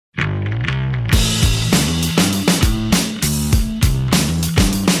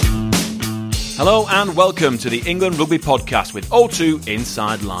Hello and welcome to the England Rugby Podcast with O2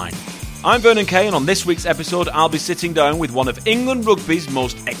 Inside Line. I'm Vernon Kay, and on this week's episode I'll be sitting down with one of England Rugby's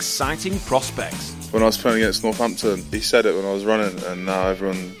most exciting prospects. When I was playing against Northampton, he said it when I was running, and now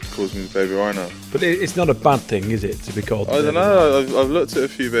everyone calls me the Baby Rhino. But it's not a bad thing, is it, to be called? I don't know. I've looked at a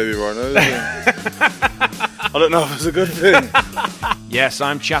few Baby Rhinos. I don't know if it's a good thing. Yes,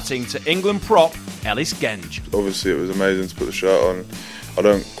 I'm chatting to England prop Ellis Genge. Obviously, it was amazing to put the shirt on. I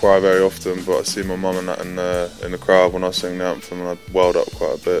don't cry very often, but I see my mum and that in the crowd when I sing the anthem, and I welled up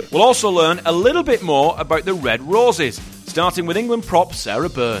quite a bit. We'll also learn a little bit more about the Red Roses, starting with England prop Sarah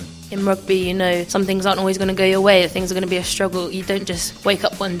Byrne. In rugby, you know, some things aren't always going to go your way. Things are going to be a struggle. You don't just wake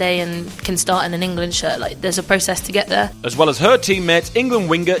up one day and can start in an England shirt. Like, there's a process to get there. As well as her teammate, England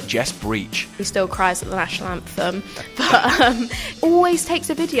winger Jess Breach. He still cries at the national anthem, but always takes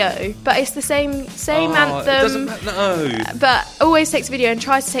a video. But it's the same anthem. But always takes a video and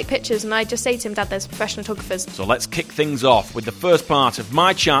tries to take pictures. And I just say to him, Dad, there's professional photographers. So let's kick things off with the first part of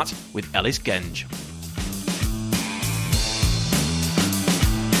my chat with Ellis Genge.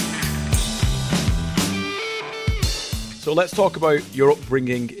 So let's talk about your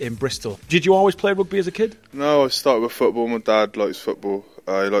upbringing in Bristol. Did you always play rugby as a kid? No, I started with football. My dad likes football.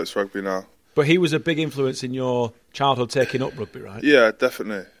 He likes rugby now. But he was a big influence in your childhood taking up rugby, right? Yeah,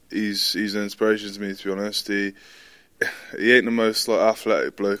 definitely. He's an inspiration to me, to be honest. He ain't the most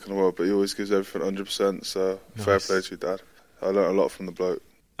athletic bloke in the world, but he always gives everything 100%. So nice. Fair play to your dad. I learnt a lot from the bloke.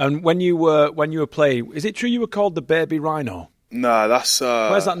 And when you were playing, is it true you were called the Baby Rhino? Nah, that's...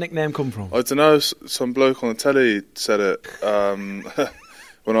 Where's that nickname come from? I don't know, some bloke on the telly said it when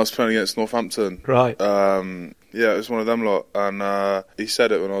I was playing against Northampton. Right. Yeah, it was one of them lot, and he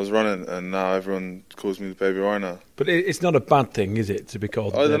said it when I was running, and now everyone calls me the Baby Rhino. But it's not a bad thing, is it, to be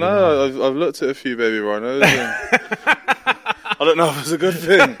called I don't know, I've looked at a few Baby Rhinos, and I don't know if it's a good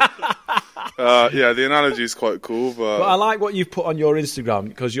thing. Yeah, the analogy is quite cool, but I like what you've put on your Instagram,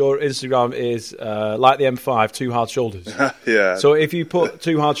 because your Instagram is like the M5, two hard shoulders. Yeah. So if you put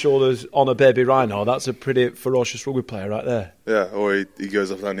two hard shoulders on a Baby Rhino, that's a pretty ferocious rugby player right there. Yeah, or he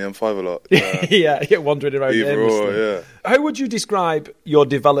goes up and down the M5 a lot. Yeah, wandering around aimlessly. Yeah. How would you describe your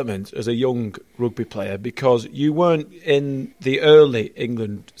development as a young rugby player? Because you weren't in the early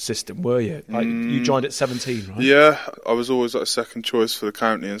England system, were you? You joined at 17, right? Yeah, I was always second choice for the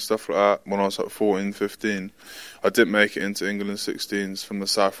county and stuff like that when I was 14, 15. I didn't make it into England 16s from the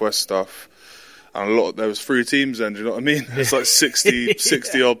Southwest stuff. And there was 3 teams then, do you know what I mean? It's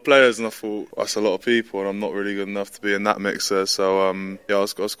 60 odd players, and I thought, that's a lot of people, and I'm not really good enough to be in that mixer. So, I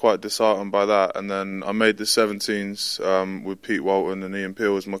was quite disheartened by that. And then I made the 17s with Pete Walton and Ian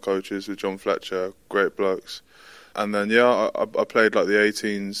Peel as my coaches, with John Fletcher, great blokes. And then, I played the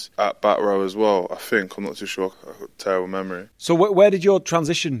 18s at Back Row as well, I think. I'm not too sure. I've got a terrible memory. So where did your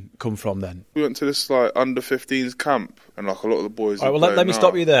transition come from then? We went to this under 15s camp, and a lot of the boys... All right, well, let me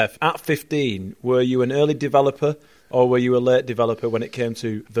stop you there. At 15, were you an early developer, or were you a late developer when it came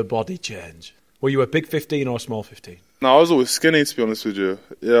to the body change? Were you a big 15 or a small 15? No, I was always skinny, to be honest with you.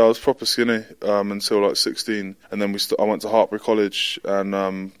 Yeah, I was proper skinny until 16. And then I went to Hartpury College, and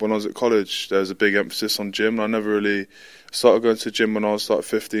when I was at college, there was a big emphasis on gym. And I never really started going to the gym when I was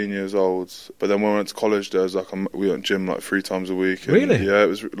 15 years old. But then when I went to college, there was we went to gym 3 times a week. And, really? Yeah, it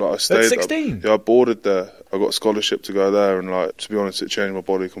was I stayed. At 16? I boarded there. I got a scholarship to go there, and to be honest, it changed my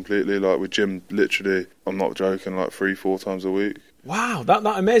body completely. We gym literally, I'm not joking, 3-4 times a week. Wow, that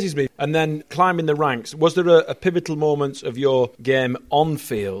amazes me. And then climbing the ranks, was there a pivotal moment of your game on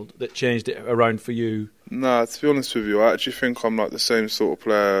field that changed it around for you? Nah, to be honest with you, I actually think I'm the same sort of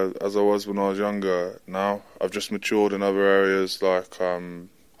player as I was when I was younger now. I've just matured in other areas, I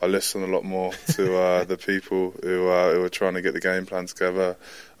listen a lot more to the people who are trying to get the game plan together.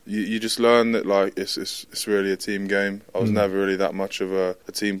 You just learn that it's really a team game. I was never really that much of a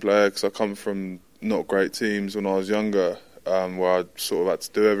team player, because I come from not great teams when I was younger. Where I sort of had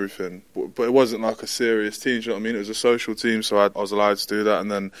to do everything. But it wasn't a serious team, do you know what I mean? It was a social team, so I was allowed to do that,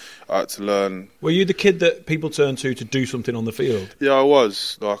 and then I had to learn. Were you the kid that people turned to do something on the field? Yeah, I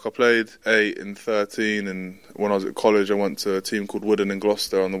was. I played 8 and 13, and when I was at college, I went to a team called Woodend in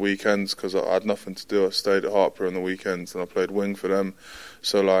Gloucester on the weekends, because I had nothing to do. I stayed at Hartpury on the weekends, and I played wing for them.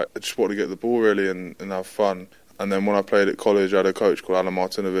 So, I just wanted to get the ball, really, and have fun. And then when I played at college, I had a coach called Alan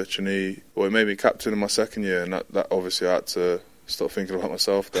Martinovic, and he made me captain in my second year, and that obviously I had to stop thinking about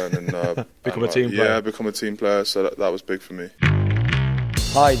myself then and become a team player. Yeah, become a team player. So that was big for me.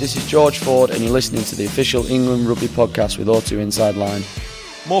 Hi, this is George Ford, and you're listening to the official England Rugby Podcast with O2 Inside Line.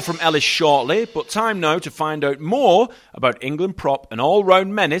 More from Ellis shortly, but time now to find out more about England prop and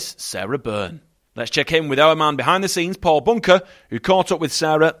all-round menace Sarah Byrne. Let's check in with our man behind the scenes, Paul Bunker, who caught up with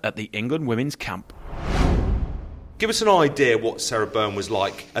Sarah at the England women's camp. Give us an idea what Sarah Byrne was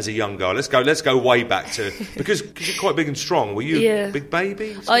like as a young girl. Let's go way back to because you're quite big and strong. Were you a big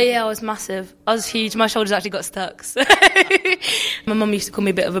baby? Oh yeah, I was massive. I was huge. My shoulders actually got stuck. So. My mum used to call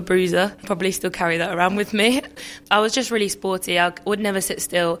me a bit of a bruiser. Probably still carry that around with me. I was just really sporty. I would never sit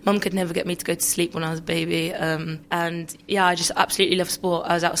still. Mum could never get me to go to sleep when I was a baby. And yeah, I just absolutely loved sport.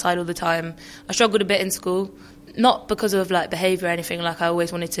 I was outside all the time. I struggled a bit in school. Not because of like behaviour or anything, like I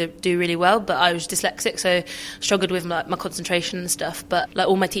always wanted to do really well, but I was dyslexic, so struggled with my concentration and stuff. But like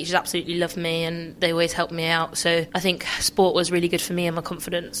all my teachers absolutely loved me and they always helped me out, so I think sport was really good for me and my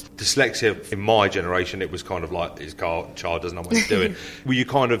confidence. Dyslexia in my generation, it was kind of like this child doesn't know what he's doing. Were you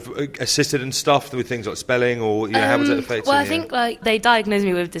kind of assisted and stuff with things like spelling, or how was it affecting you? Well, I think like they diagnosed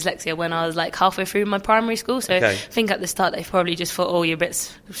me with dyslexia when I was like halfway through my primary school, so I think at the start they probably just thought, oh, you're a bit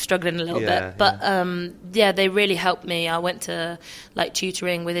struggling a little bit, but they really helped me. I went to like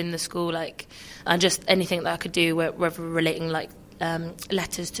tutoring within the school, like, and just anything that I could do, whether relating like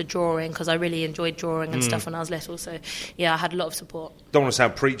letters to drawing, because I really enjoyed drawing and stuff when I was little. So yeah, I had a lot of support. Don't want to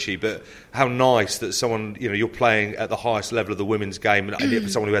sound preachy, but how nice that someone, you're playing at the highest level of the women's game,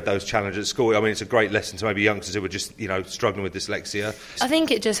 and someone who had those challenges at school. I mean, it's a great lesson to maybe youngsters who were just struggling with dyslexia. I think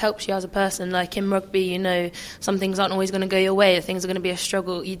it just helps you as a person. Like in rugby, some things aren't always going to go your way. Things are going to be a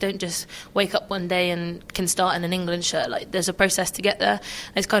struggle. You don't just wake up one day and can start in an England shirt. Like there's a process to get there.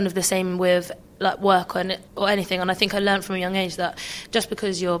 It's kind of the same with like work or anything, and I think I learned from a young age that just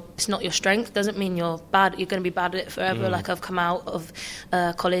because it's not your strength doesn't mean you're going to be bad at it forever. Like I've come out of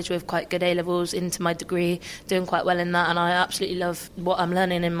college with quite good A-levels into my degree, doing quite well in that, and I absolutely love what I'm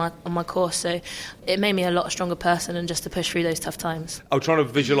learning on my course, so it made me a lot stronger person and just to push through those tough times. I was trying to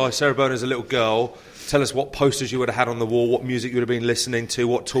visualise Sarah Byrne as a little girl. Tell us what posters you would have had on the wall, what music you would have been listening to,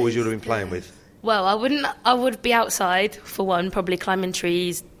 what toys you would have been playing with. Well, I would be outside for one, probably climbing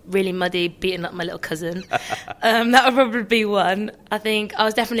trees, really muddy, beating up my little cousin. That would probably be one. I think I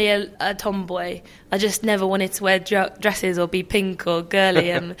was definitely a tomboy. I just never wanted to wear dresses or be pink or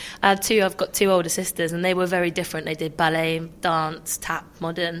girly. And I've got two older sisters, and they were very different. They did ballet, dance, tap,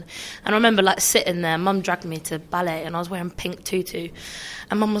 modern. And I remember like sitting there, Mum dragged me to ballet, and I was wearing pink tutu.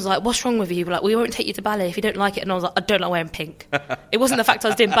 And Mum was like, "What's wrong with you?" Like, "We won't take you to ballet if you don't like it." And I was like, "I don't like wearing pink." It wasn't the fact I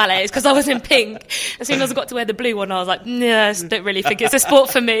was doing ballet, it's because I was in pink. As soon as I got to wear the blue one, I was like, "No, I don't really think it's a sport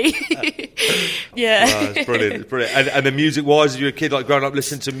for me." Yeah. Oh, it's brilliant. It's brilliant. And the music-wise, you were a kid like growing up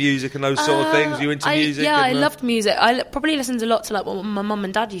listening to music and those sort of things? You into music? Yeah, I loved music. I probably listened a lot to like what my mum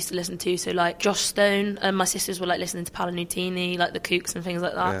and dad used to listen to. So like Josh Stone, and my sisters were like listening to Paolo Nutini, like the Kooks and things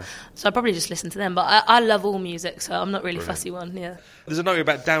like that. Yeah. So I probably just listened to them. But I love all music, so I'm not really fussy one. Yeah. There's a note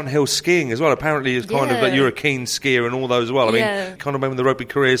about downhill skiing as well. Apparently, it's kind of like you're a keen skier and all those as well. I mean, kind of when the rugby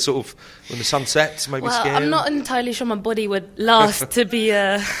career sort of when the sun sets, maybe skiing. I'm not entirely sure my body would last to be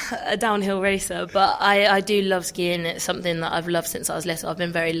a downhill racer, but I do love skiing. It's something that I've loved since I was little. I've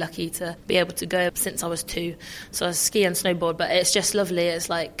been very lucky to be able to go since I was 2. So I ski and snowboard, but it's just lovely. It's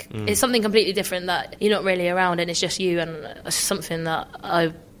like it's something completely different that you're not really around, and it's just you, and it's something that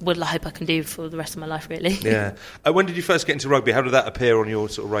I would hope I can do for the rest of my life, really. Yeah. When did you first get into rugby? How did that appear on your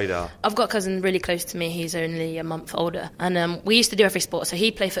sort of radar? I've got a cousin really close to me. He's only a month older, and we used to do every sport. So he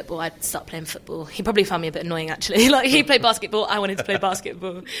played football, I'd start playing football. He probably found me a bit annoying, actually. Like, he played basketball, I wanted to play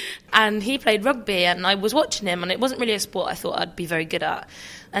basketball. And he played rugby, and I was watching him, and it wasn't really a sport I thought I'd be very good at.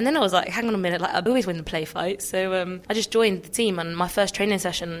 And then I was like, hang on a minute, like, I'd always win the play fight. So I just joined the team, and my first training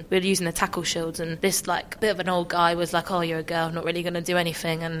session, we were using the tackle shields, and this, like, bit of an old guy was like, "Oh, you're a girl, not really going to do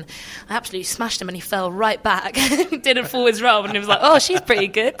anything." And I absolutely smashed him, and he fell right back, did a forwards roll, and he was like, "Oh, she's pretty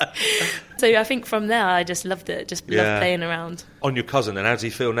good." So I think from there, I just loved it, loved playing around. On your cousin, and how does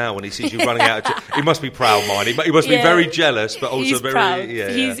he feel now when he sees you running out? He must be proud, mind. He must be very jealous, but also he's very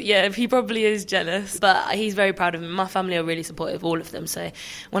proud. He probably is jealous, but he's very proud of him. My family are really supportive, all of them. So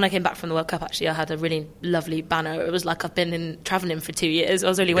when I came back from the World Cup, actually, I had a really lovely banner. It was like I've been travelling for 2 years. I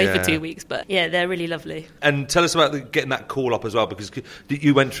was only away for 2 weeks, but yeah, they're really lovely. And tell us about getting that call up as well, because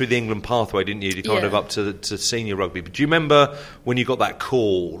you went through the England pathway, didn't you? You kind of up to senior rugby. But do you remember when you got that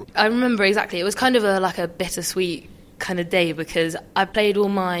call? I remember exactly. It was kind of a bittersweet kind of day, because I played all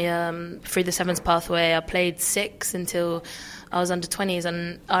my through the sevens pathway. I played 6 until I was under 20s,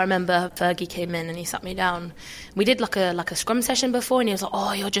 and I remember Fergie came in and he sat me down. We did like a scrum session before, and he was like,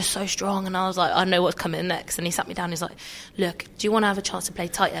 "Oh, you're just so strong." And I was like, "I know what's coming next." And he sat me down and he's like, "Look, do you want to have a chance to play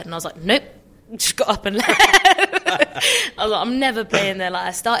tight end?" And I was like, "Nope." Just got up and left. I was like, I'm never playing there. Like,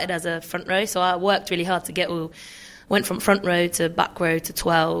 I started as a front row, so I worked really hard to get all went from front row to back row to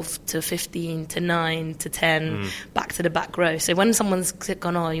 12 to 15 to 9 to 10, back to the back row. So when someone's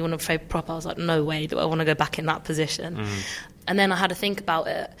gone, oh, you want to play prop, I was like, no way do I want to go back in that position. And then I had to think about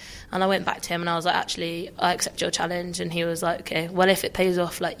it, and I went back to him and I was like, actually, I accept your challenge. And he was like, okay, well, if it pays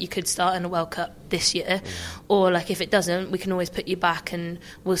off, like, you could start in a World Cup this year, or like if it doesn't, we can always put you back and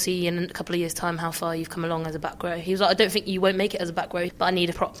we'll see in a couple of years' time how far you've come along as a back row. He was like, I don't think you won't make it as a back row, but I need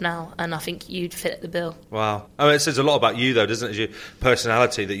a prop now, and I think you'd fit the bill. Wow. I mean, it says a lot about you, though, doesn't it? Your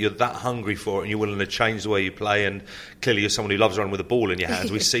personality, that you're that hungry for it and you're willing to change the way you play, and clearly you're someone who loves running with a ball in your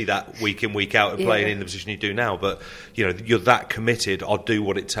hands. We see that week in, week out, and playing in the position you do now, but you know, you're that committed. I'll do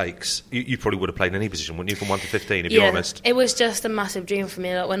what it takes. You probably would have played in any position, wouldn't you, from 1 to 15, if you're honest? It was just a massive dream for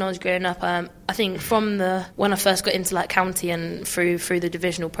me. Like, when I was growing up, I think when I first got into like county and through the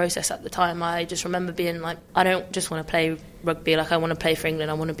divisional process at the time, I just remember being like, I don't just want to play rugby, like I want to play for England,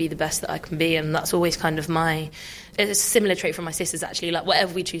 I want to be the best that I can be, and that's always kind of it's a similar trait from my sisters actually, like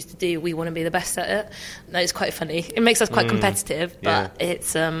whatever we choose to do, we want to be the best at it. It's quite funny, it makes us quite competitive, but it's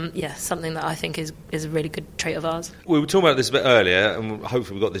something that I think is a really good trait of ours. We were talking about this a bit earlier, and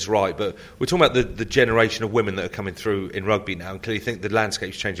hopefully we got this right, but we're talking about the generation of women that are coming through in rugby now, and clearly think the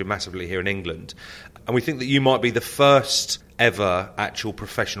landscape's changing massively here in England, and we think that you might be the first ever actual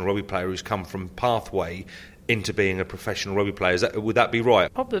professional rugby player who's come from pathway into being a professional rugby player. Would that be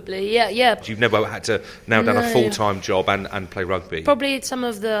right? Probably, yeah. You've never had to nail down a full-time job and play rugby? Probably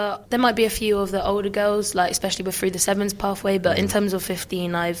there might be a few of the older girls, like especially through the sevens pathway, but in terms of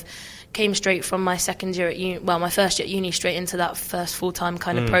 15, I've came straight from my second year at uni, my first year at uni, straight into that first full-time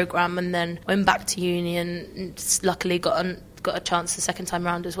kind of programme, and then went back to uni and luckily got a chance the second time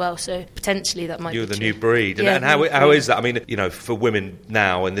around as well, so potentially that might You're be the true. new breed. And how is that? I mean, you know, for women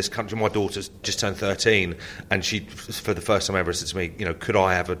now in this country, my daughter's just turned 13, and she, for the first time ever, said to me, you know, could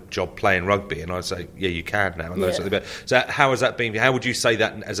I have a job playing rugby? And I'd say, yeah, you can now. And those sort of bit. So how has that been? How would you say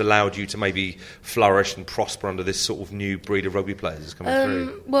that has allowed you to maybe flourish and prosper under this sort of new breed of rugby players that's coming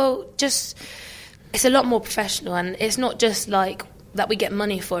through? Well, just it's a lot more professional, and it's not just like that we get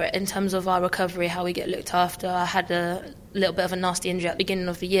money for it in terms of our recovery, how we get looked after. I had a little bit of a nasty injury at the beginning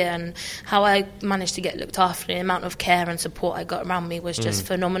of the year, and how I managed to get looked after, the amount of care and support I got around me was just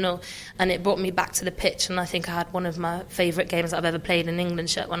phenomenal, and it brought me back to the pitch, and I think I had one of my favourite games that I've ever played in England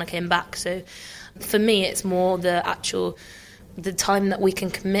shirt when I came back. So for me, it's more the time that we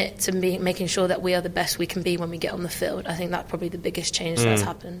can commit to making sure that we are the best we can be when we get on the field. I think that's probably the biggest change that's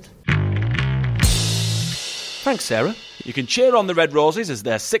happened. Thanks, Sarah. You can cheer on the Red Roses as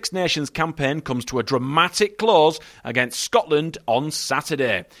their Six Nations campaign comes to a dramatic close against Scotland on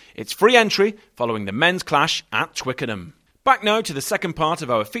Saturday. It's free entry following the men's clash at Twickenham. Back now to the second part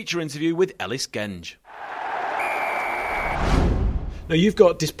of our feature interview with Ellis Genge. Now, you've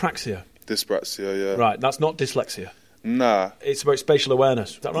got dyspraxia. Dyspraxia, yeah. Right, that's not dyslexia. Nah. It's about spatial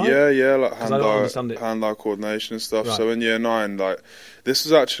awareness, is that right? Yeah, like hand-eye coordination and stuff. Right. So in year 9, like, this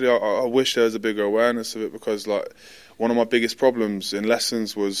is actually, I wish there was a bigger awareness of it, because, like, one of my biggest problems in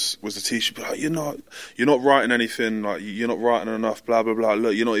lessons was the teacher be like, you're not writing anything, like, you're not writing enough, blah, blah, blah.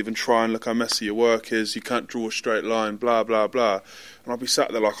 Look, you're not even trying, look how messy your work is, you can't draw a straight line, blah, blah, blah. And I'll be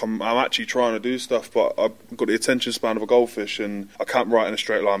sat there like I'm actually trying to do stuff, but I've got the attention span of a goldfish, and I can't write in a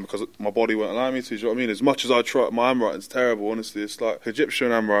straight line because my body won't allow me to. Do you know what I mean? As much as I try, my handwriting's terrible, honestly. It's like Egyptian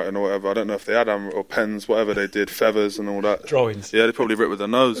handwriting or whatever. I don't know if they had or pens, whatever they did, feathers and all that. Drawings. Yeah, they probably writ with their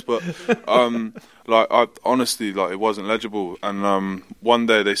nose, but I honestly, like, it wasn't legible. And one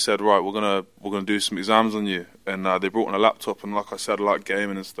day they said, right, we're gonna do some exams on you, and they brought in a laptop, and like I said, I like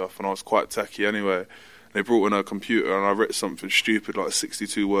gaming and stuff, and I was quite techie anyway. They brought in a computer, and I wrote something stupid like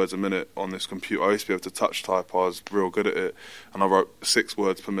 62 words a minute on this computer. I used to be able to touch type, I was real good at it, and I wrote 6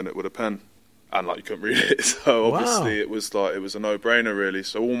 words per minute with a pen, and like you couldn't read it. So obviously it was a no-brainer really.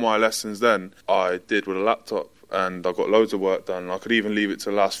 So all my lessons then I did with a laptop, and I got loads of work done. I could even leave it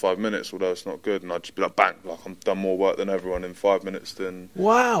to the last 5 minutes, although it's not good, and I'd just be like, bang, like I've done more work than everyone in 5 minutes.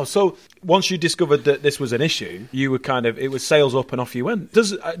 Wow. So once you discovered that this was an issue, you were it was sails up and off you went.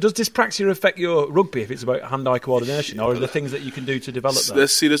 Does dyspraxia affect your rugby if it's about hand-eye coordination, or are there things that you can do to develop that?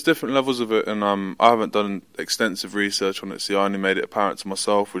 There's different levels of it, and I haven't done extensive research on it. I only made it apparent to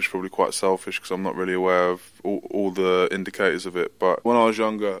myself, which is probably quite selfish because I'm not really aware of all the indicators of it. But when I was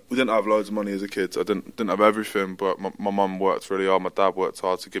younger, we didn't have loads of money as a kid. I didn't have everything, but my mum worked really hard. My dad worked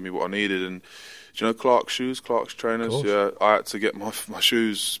hard to give me what I needed. And do you know Clark's shoes, Clark's trainers? Yeah, I had to get my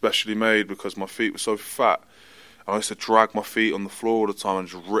shoes specially made because my feet were so fat. And I used to drag my feet on the floor all the time and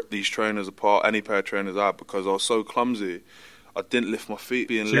just rip these trainers apart, any pair of trainers I had, because I was so clumsy. I didn't lift my feet,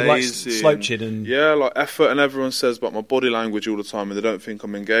 being so lazy. Slouching and... Yeah, like effort, and everyone says about my body language all the time, and they don't think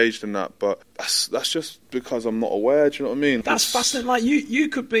I'm engaged in that, but that's just because I'm not aware, do you know what I mean? That's fascinating. Like, you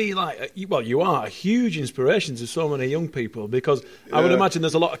could be like, well, you are a huge inspiration to so many young people, because I would imagine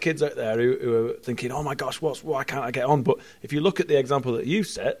there's a lot of kids out there who are thinking, oh my gosh, why can't I get on? But if you look at the example that you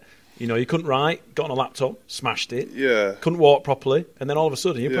set, you know, you couldn't write, got on a laptop, smashed it, couldn't walk properly, and then all of a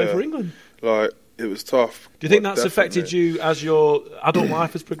sudden you're playing for England. Like, it was tough. Do you think that's affected you as your adult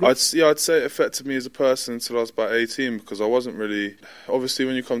life has progressed? I'd say it affected me as a person until I was about 18, because I wasn't really... Obviously,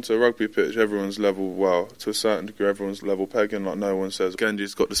 when you come to a rugby pitch, everyone's level, well, to a certain degree, everyone's level pegging. Like, no one says,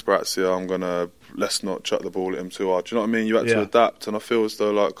 Genji's got dyspraxia, let's not chuck the ball at him too hard. Do you know what I mean? You had to adapt, and I feel as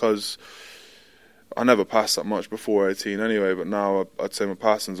though, like, because... I never passed that much before 18 anyway, but now I'd say my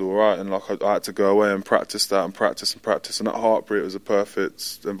passing's all right, and like I had to go away and practice that and practice, and at Hartpury it was a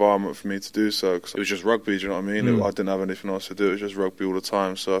perfect environment for me to do so, because it was just rugby, do you know what I mean? I didn't have anything else to do, it was just rugby all the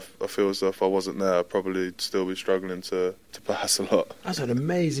time, so I feel as though if I wasn't there I'd probably still be struggling to pass a lot. That's an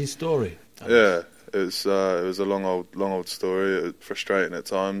amazing story. Yeah. It was a long old story. It was frustrating at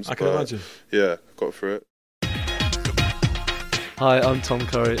times. I can imagine. Yeah, got through it. Hi, I'm Tom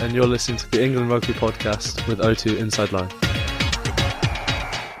Curry, and you're listening to the England Rugby Podcast with O2 Inside Line.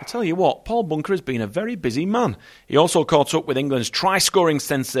 I tell you what, Paul Bunker has been a very busy man. He also caught up with England's try-scoring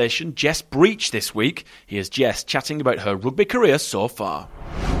sensation Jess Breach this week. Here's Jess chatting about her rugby career so far.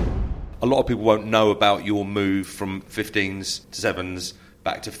 A lot of people won't know about your move from 15s to 7s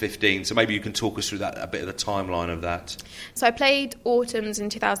back to 15, so maybe you can talk us through that, a bit of the timeline of that. So I played Autumns in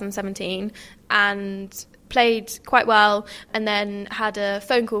 2017 and played quite well, and then had a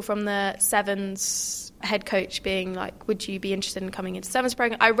phone call from the Sevens head coach being like, would you be interested in coming into Sevens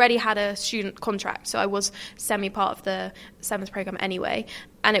program? I already had a student contract, so I was semi-part of the Sevens program anyway,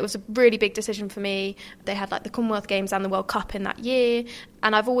 and it was a really big decision for me. They had like the Commonwealth Games and the World Cup in that year,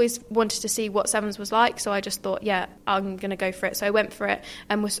 and I've always wanted to see what Sevens was like, so I just thought, yeah, I'm going to go for it. So I went for it,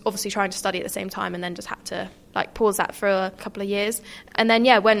 and was obviously trying to study at the same time, and then just had to like pause that for a couple of years. And then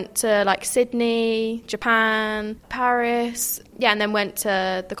went to like Sydney, Japan, Paris, and then went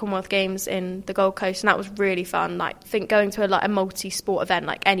to the Commonwealth Games in the Gold Coast, and that was really fun. Like, I think going to a multi-sport event,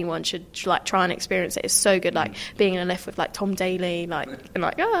 like anyone should like try and experience it. It's so good, like being in a lift with like Tom Daly, but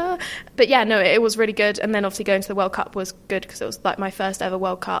it was really good. And then obviously going to the World Cup was good, because it was like my first ever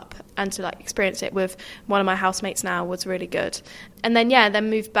World Cup, and to like experience it with one of my housemates now was really good. And then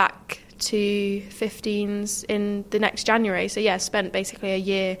moved back to 15s in the next January. So spent basically a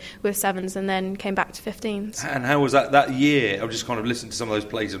year with 7s and then came back to 15s. And how was that year? I've just kind of listened to some of those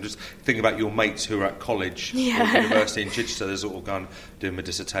plays. I'm just thinking about your mates who are at college or university in Chichester. They're sort of going doing my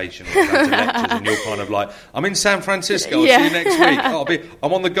dissertation or going to lectures, and you're kind of like, I'm in San Francisco, I'll see you next week.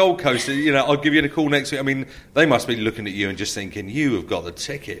 I'm on the Gold Coast, I'll give you a call next week. I mean, they must be looking at you and just thinking, you have got the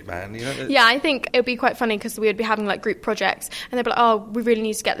ticket, man. Yeah, I think it would be quite funny, because we would be having like group projects, and they'd be like, oh, we really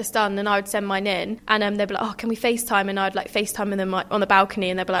need to get this done, and I would send mine in, and they'd be like, oh, can we FaceTime? And I'd like FaceTime them like, on the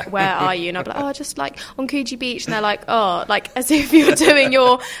balcony, and they'd be like, where are you? And I'd be like, oh, just like on Coogee Beach. And they're like, oh, like as if you're doing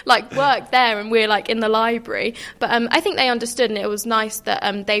your like work there and we're like in the library. But I think they understood, and it was nice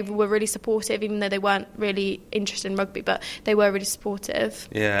that they were really supportive, even though they weren't really interested in rugby, but they were really supportive.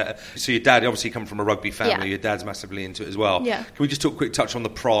 Yeah. So your dad obviously come from a rugby family. Your dad's massively into it as well. Yeah. Can we just talk a quick touch on the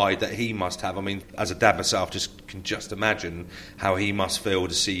pride that he must have? I mean, as a dad myself, can just imagine how he must feel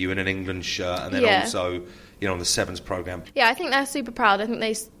to see you in an England shirt, and then also, on the Sevens programme. Yeah, I think they're super proud. I think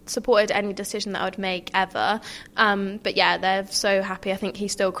they supported any decision that I would make ever. But they're so happy. I think he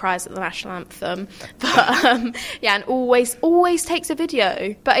still cries at the national anthem. But and always takes a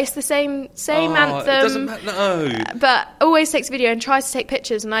video. But it's the same anthem. It doesn't matter. No. But always takes a video and tries to take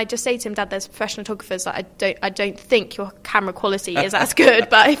pictures. And I just say to him, Dad, there's professional photographers. Like, I don't think your camera quality is as good.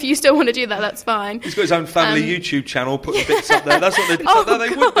 But if you still want to do that, that's fine. He's got his own family YouTube channel, putting bits up there. That's what they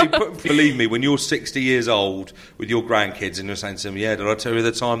would be. Believe me, when you're 60 years old with your grandkids and you're saying to them, did I tell you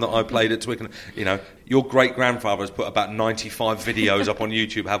the time that I played at Twickenham? Your great-grandfather has put about 95 videos up on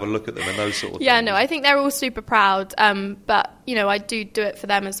YouTube. Have a look at them and those sort of things. Yeah, no, I think they're all super proud. But, I do it for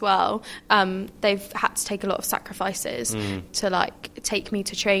them as well. They've had to take a lot of sacrifices to, like, take me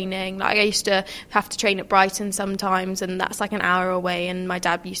to training. Like, I used to have to train at Brighton sometimes, and that's like an hour away, and my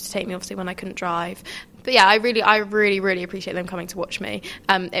dad used to take me, obviously, when I couldn't drive. But I really, really appreciate them coming to watch me.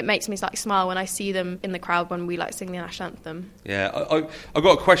 It makes me like smile when I see them in the crowd when we like sing the national anthem. Yeah, I've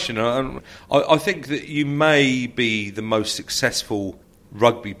got a question. I think that you may be the most successful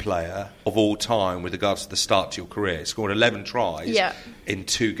rugby player of all time with regards to the start to your career. Scored 11 tries in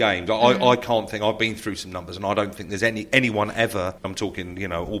 2 games. I can't think. I've been through some numbers, and I don't think there's anyone ever. I'm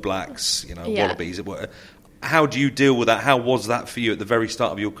talking, All Blacks, Wallabies. how do you deal with that? How was that for you at the very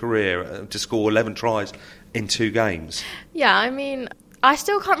start of your career to score 11 tries in 2 games? Yeah, I mean, I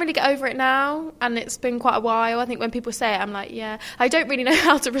still can't really get over it now, and it's been quite a while. I think when people say it, I'm like, yeah, I don't really know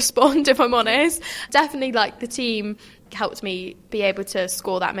how to respond, if I'm honest. Definitely, like, the team helped me be able to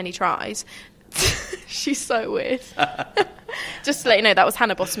score that many tries. She's so weird. Just to let you know, that was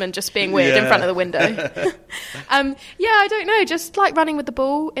Hannah Bosman just being weird in front of the window. I don't know, just like running with the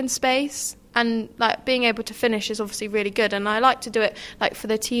ball in space. And like being able to finish is obviously really good, and I like to do it like for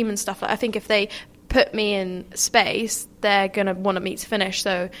the team and stuff. Like, I think if they put me in space, they're going to want me to finish,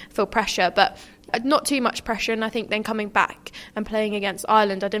 so I feel pressure, but not too much pressure. And I think then coming back and playing against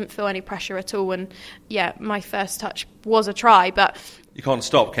Ireland, I didn't feel any pressure at all. And yeah, my first touch was a try, but you can't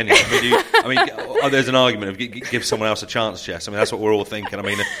stop, can you? I mean, there's an argument of give someone else a chance, Jess. I mean, that's what we're all thinking. I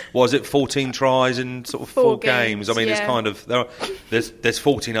mean, was it 14 tries in sort of 4 games? I mean, it's kind of there's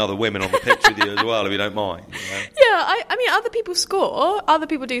 14 other women on the pitch with you as well, if you don't mind. You know? Yeah, I mean, other people score. Other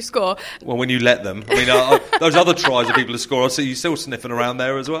people do score. Well, when you let them, I mean, those other tries of people to score, I see you still sniffing around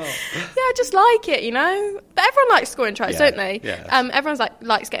there as well. Yeah, I just like it, you know. But everyone likes scoring tries, don't they? Yeah. Everyone's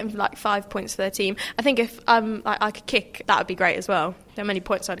likes getting like 5 points for their team. I think if I could kick, that would be great as well. How many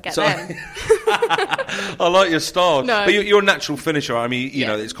points I'd get then. I like your style. No. But you're a natural finisher. I mean, you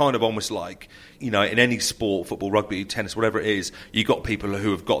know, it's kind of almost like, you know, in any sport, football, rugby, tennis, whatever it is, you've got people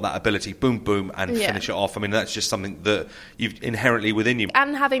who have got that ability, boom, boom, and finish it off. I mean, that's just something that you've inherently within you.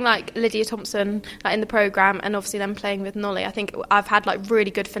 And having, like, Lydia Thompson in the programme, and obviously then playing with Nolly, I think I've had, like,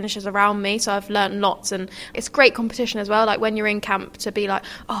 really good finishers around me, so I've learnt lots. And it's great competition as well, like, when you're in camp, to be like,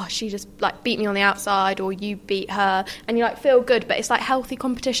 oh, she just, like, beat me on the outside, or you beat her, and you, like, feel good, but it's, like, healthy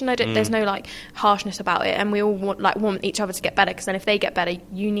competition. There's no, like, harshness about it, and we all want each other to get better, because then if they get better,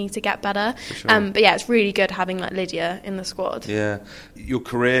 you need to get better. Sure. But yeah, it's really good having, like, Lydia in the squad. Yeah. Your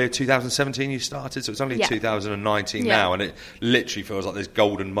career, 2017 you started, so it's only 2019 now, and it literally feels like there's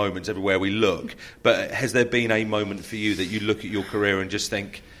golden moments everywhere we look. But has there been a moment for you that you look at your career and just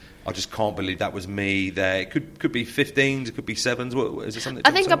think, I just can't believe that was me there? It could be 15s, it could be 7s. What, is there something?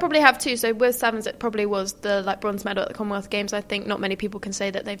 I think I probably have 2. So with 7s, it probably was the bronze medal at the Commonwealth Games. I think not many people can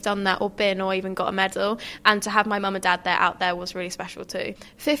say that they've done that or been or even got a medal. And to have my mum and dad out there was really special too.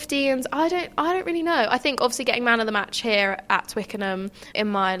 15s, I don't really know. I think obviously getting man of the match here at Twickenham in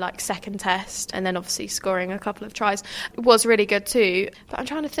my second test, and then obviously scoring a couple of tries was really good too. But I'm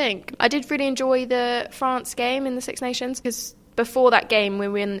trying to think. I did really enjoy the France game in the Six Nations, because before that game, we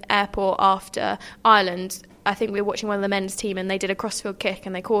were in the airport after Ireland. I think we were watching one of the men's team, and they did a crossfield kick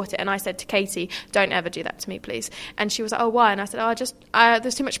and they caught it, and I said to Katie, don't ever do that to me, please. And she was like, oh, why? And I said,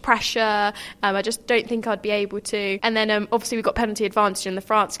 there's too much pressure, I just don't think I'd be able to. And then obviously we got penalty advantage in the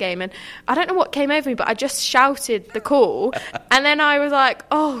France game, and I don't know what came over me, but I just shouted the call, and then I was like,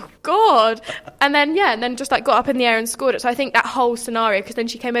 oh God. And then just got up in the air and scored it. So I think that whole scenario, because then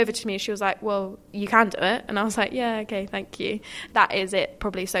she came over to me and she was like, well, you can do it. And I was like, yeah, okay, thank you. That is it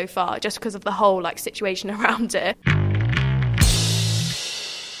probably so far, just because of the whole situation around it.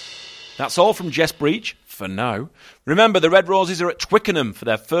 That's all from Jess Breach for now. Remember, the Red Roses are at Twickenham for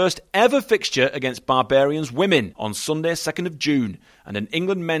their first ever fixture against Barbarians women on Sunday 2nd of June. And an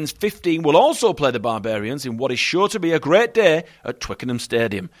England men's 15 will also play the Barbarians in what is sure to be a great day at Twickenham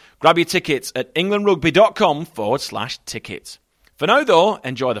Stadium. Grab your tickets at englandrugby.com/tickets. For now, though,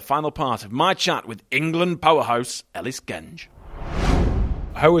 enjoy the final part of my chat with England powerhouse Ellis Genge.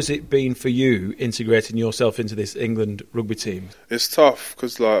 How has it been for you integrating yourself into this England rugby team? It's tough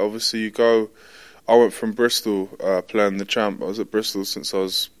because, obviously I went from Bristol playing the champ. I was at Bristol since I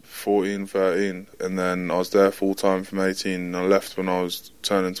was 14, 13, and then I was there full time from 18, and I left when I was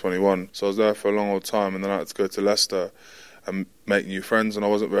turning 21. So I was there for a long old time, and then I had to go to Leicester and make new friends, and I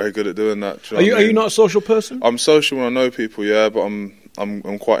wasn't very good at doing that. Are you not a social person? I'm social when I know people, yeah, but I'm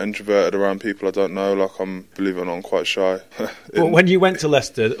quite introverted around people I don't know. Believe it or not, I'm quite shy. Well, when you went to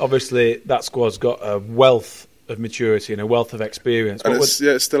Leicester, obviously that squad's got a wealth of maturity and a wealth of experience. And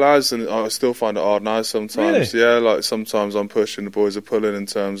it still has, and I still find it hard now sometimes. Really? Yeah, sometimes I'm pushing, the boys are pulling in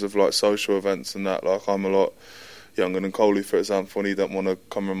terms of social events and that. I'm a lot younger than Coley, for example, and he don't want to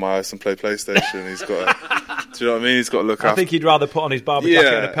come in my house and play PlayStation. He's got do you know what I mean? He's got to look after... I think he'd rather put on his barber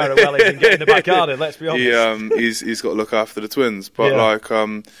jacket and a pair of wellies and get in the backyard, let's be honest. He's got to look after the twins. But,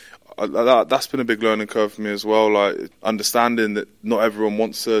 that's been a big learning curve for me as well, understanding that not everyone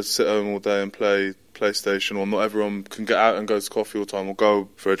wants to sit home all day and play PlayStation, or not everyone can get out and go to coffee all the time or go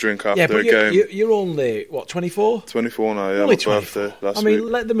for a drink after a game. You're only, 24? 24 now, yeah, only my birthday last week.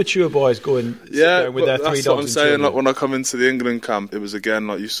 week. Let the mature boys go and sit down with their three dogs. That's what I'm saying. Like, when I come into the England camp, it was again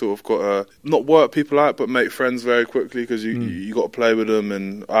like you sort of got to not work people out, but make friends very quickly, because you got to play with them.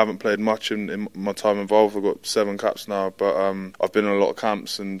 And I haven't played much in my time involved. I've got 7 caps now, but I've been in a lot of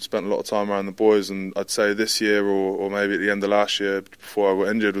camps and spent a lot of time around the boys. And I'd say this year, or maybe at the end of last year, before I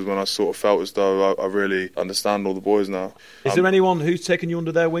got injured, was when I sort of felt as though I really understand all the boys now. Is there anyone who's taken you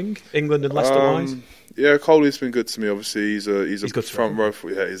under their wing, England and Leicester-wise? Yeah, Coley's been good to me. Obviously, he's a front row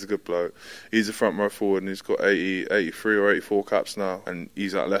forward. Yeah, he's a good bloke. He's a front row forward, and he's got 83 or 84 caps now, and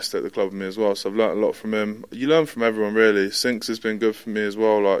he's at Leicester at the club with me as well. So I've learnt a lot from him. You learn from everyone, really. Sinks has been good for me as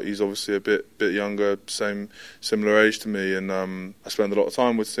well. Like, he's obviously a bit younger, similar age to me, and I spend a lot of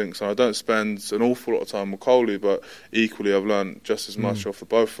time with Sinks. And I don't spend an awful lot of time with Coley, but equally I've learnt just as much off the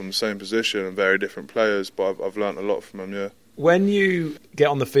both from the same position and very different players. But I've learnt a lot from him. Yeah. When you get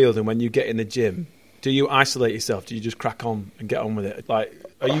on the field and when you get in the gym, do you isolate yourself? Do you just crack on and get on with it? Like,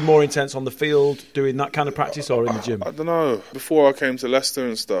 are you more intense on the field doing that kind of practice, or in the gym? I don't know. Before I came to Leicester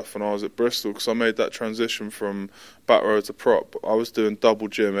and stuff, and I was at Bristol, because I made that transition from back row to prop, I was doing double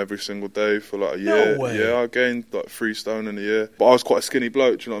gym every single day for like a year. No way. Yeah, I gained like 3 stone in a year. But I was quite a skinny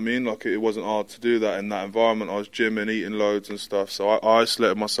bloke, do you know what I mean? Like, it wasn't hard to do that in that environment. I was gymming, eating loads and stuff, so I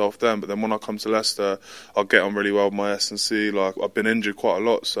isolated myself then. But then when I come to Leicester, I get on really well with my S&C. Like, I've been injured quite a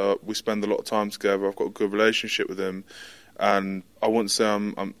lot, so we spend a lot of time together. I've got a good relationship with him. And I wouldn't say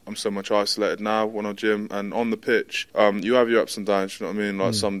I'm so much isolated now when I gym. And on the pitch, you have your ups and downs, you know what I mean?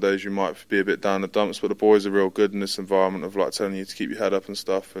 Like, some days you might be a bit down the dumps, but the boys are real good in this environment of like telling you to keep your head up and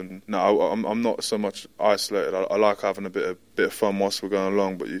stuff. And no, I'm not so much isolated. I like having a bit of fun whilst we're going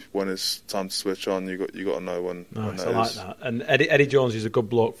along, but when it's time to switch on, you got to know when. Nice, I like that. And Eddie Jones is a good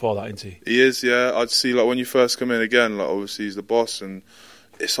bloke for that, isn't he? He is, yeah. I'd see, like, when you first come in again, like, obviously he's the boss, and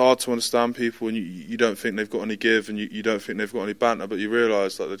it's hard to understand people, and you don't think they've got any give, and you don't think they've got any banter, but you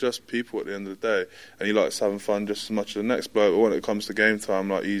realise that they're just people at the end of the day, and he likes having fun just as much as the next bloke. But when it comes to game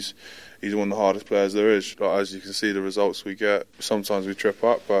time, like, he's one of the hardest players there is. Like, as you can see, the results we get, sometimes we trip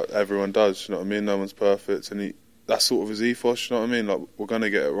up, but everyone does, you know what I mean? No one's perfect, and that's sort of his ethos, you know what I mean? Like, we're going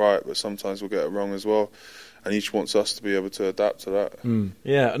to get it right, but sometimes we'll get it wrong as well. And each wants us to be able to adapt to that.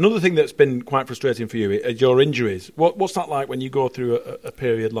 Yeah, another thing that's been quite frustrating for you is your injuries. What's that like when you go through a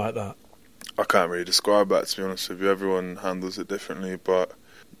period like that? I can't really describe that, to be honest with you. Everyone handles it differently, but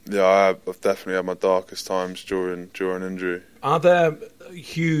yeah, I've definitely had my darkest times during injury. Are there a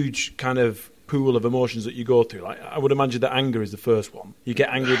huge kind of pool of emotions that you go through? Like, I would imagine that anger is the first one. You get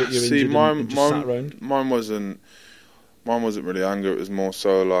angry that you're injured and just sat around? Mine wasn't really anger. It was more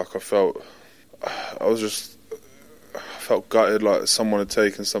so like I felt gutted, like someone had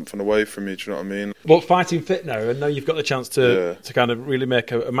taken something away from me, do you know what I mean? Well, fighting fit now, and now you've got the chance to kind of really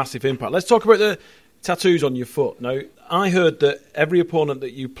make a massive impact. Let's talk about the tattoos on your foot. Now, I heard that every opponent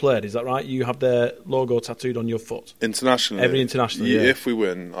that you played, is that right? You have their logo tattooed on your foot? Internationally? Every international, yeah. If we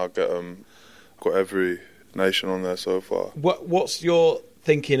win, I'll get got every nation on there so far. What's your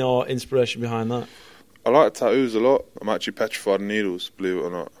thinking or inspiration behind that? I like tattoos a lot. I'm actually petrified of needles, believe it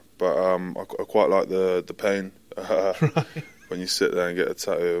or not. But I quite like the pain when you sit there and get a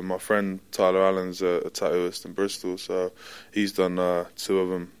tattoo. My friend Tyler Allen's a tattooist in Bristol, so he's done 2 of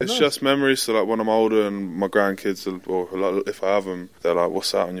them. It's just memories. So like when I'm older and my grandkids, or like, if I have them, they're like,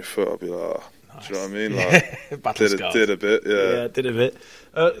 "What's that on your foot?" I'll be like, "Oh." Nice. Do you know what I mean? Like, did a bit, yeah. Yeah, did a bit.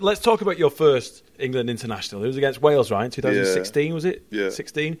 Let's talk about your first England international. It was against Wales, right? In 2016, was it? Yeah.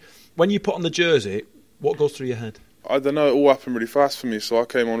 16. When you put on the jersey, what goes through your head? I don't know, it all happened really fast for me. So I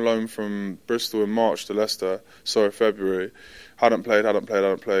came on loan from Bristol in March to Leicester, February. Hadn't played.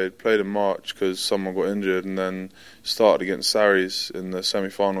 Played in March because someone got injured, and then started against Sarries in the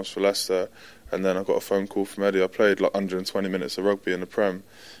semi-finals for Leicester. And then I got a phone call from Eddie. I played like 120 minutes of rugby in the Prem,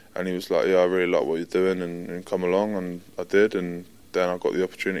 and he was like, "Yeah, I really like what you're doing, and come along." And I did, and then I got the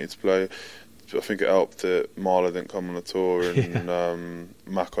opportunity to play. I think it helped that Marla didn't come on the tour, and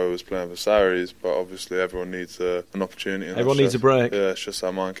Mako was playing for Sarries, but obviously everyone needs an opportunity. And everyone needs a break. Yeah, it's just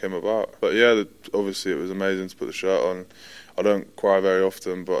how mine came about. But yeah, obviously it was amazing to put the shirt on. I don't cry very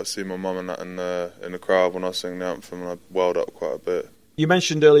often, but I see my mum and that in the crowd when I sing the anthem, and I welled up quite a bit. You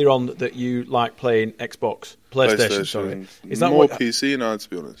mentioned earlier on that you like playing PlayStation. Sorry, is that more PC now, to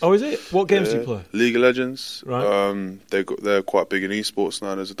be honest? Oh, is it? What games do you play? League of Legends. Right. They're quite big in esports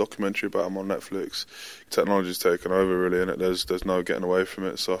now. There's a documentary about them on Netflix. Technology's taken over, really, and there's no getting away from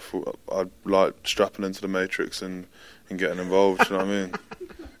it. So I thought I'd like strapping into the Matrix and getting involved. You know what I mean?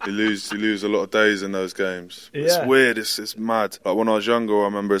 You lose a lot of days in those games. Yeah. It's weird. It's mad. Like when I was younger, I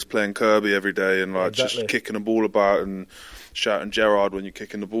remember us playing Kirby every day and like just kicking the ball about and shouting Gerrard when you're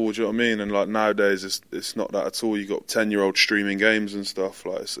kicking the ball. Do you know what I mean? And like nowadays, it's not that at all. You got 10-year-olds streaming games and stuff.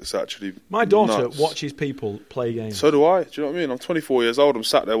 Like it's actually my daughter nuts. watches people play games. So do I. Do you know what I mean? I'm 24 years old. I'm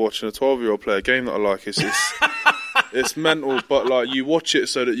sat there watching a 12-year-old play a game that I like. It's mental, but like you watch it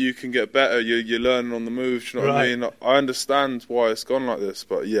so that you can get better. You're learning on the move. Do you know what I mean? I understand why it's gone like this,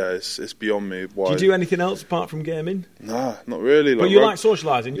 but yeah, it's beyond me. Why? Do you do anything else apart from gaming? Nah, not really. But you like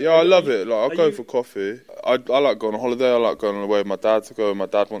socialising? Yeah, I love it. Like I'll go for coffee. I like going on holiday. I like going away with my dad to go with my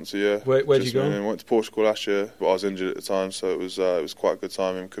dad once a year. Where'd you go? I went to Portugal last year, but I was injured at the time, so it was quite a good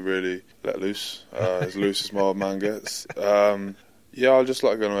time and could really let loose, as loose as my old man gets. Yeah, I just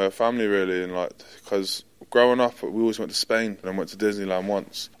like going away with family really, and like because growing up we always went to Spain and then went to Disneyland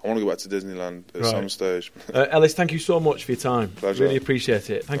once. I want to go back to Disneyland at some stage. Ellis, thank you so much for your time. Pleasure. Really appreciate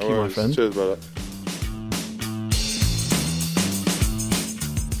it. Thank you, my friend. Cheers, brother.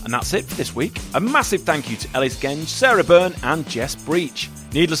 And that's it for this week. A massive thank you to Ellis Genge, Sarah Byrne and Jess Breach.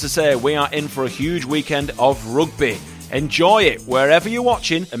 Needless to say, we are in for a huge weekend of rugby. Enjoy it wherever you're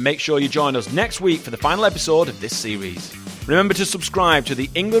watching and make sure you join us next week for the final episode of this series. Remember to subscribe to the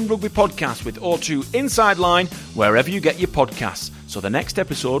England Rugby Podcast with O2 Inside Line wherever you get your podcasts, so the next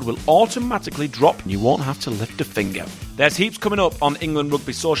episode will automatically drop and you won't have to lift a finger. There's heaps coming up on England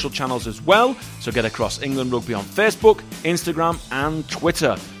Rugby social channels as well, so get across England Rugby on Facebook, Instagram and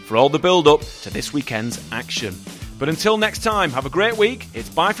Twitter for all the build-up to this weekend's action. But until next time, have a great week. It's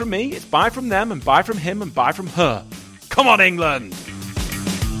bye from me, it's bye from them, and bye from him, and bye from her. Come on, England!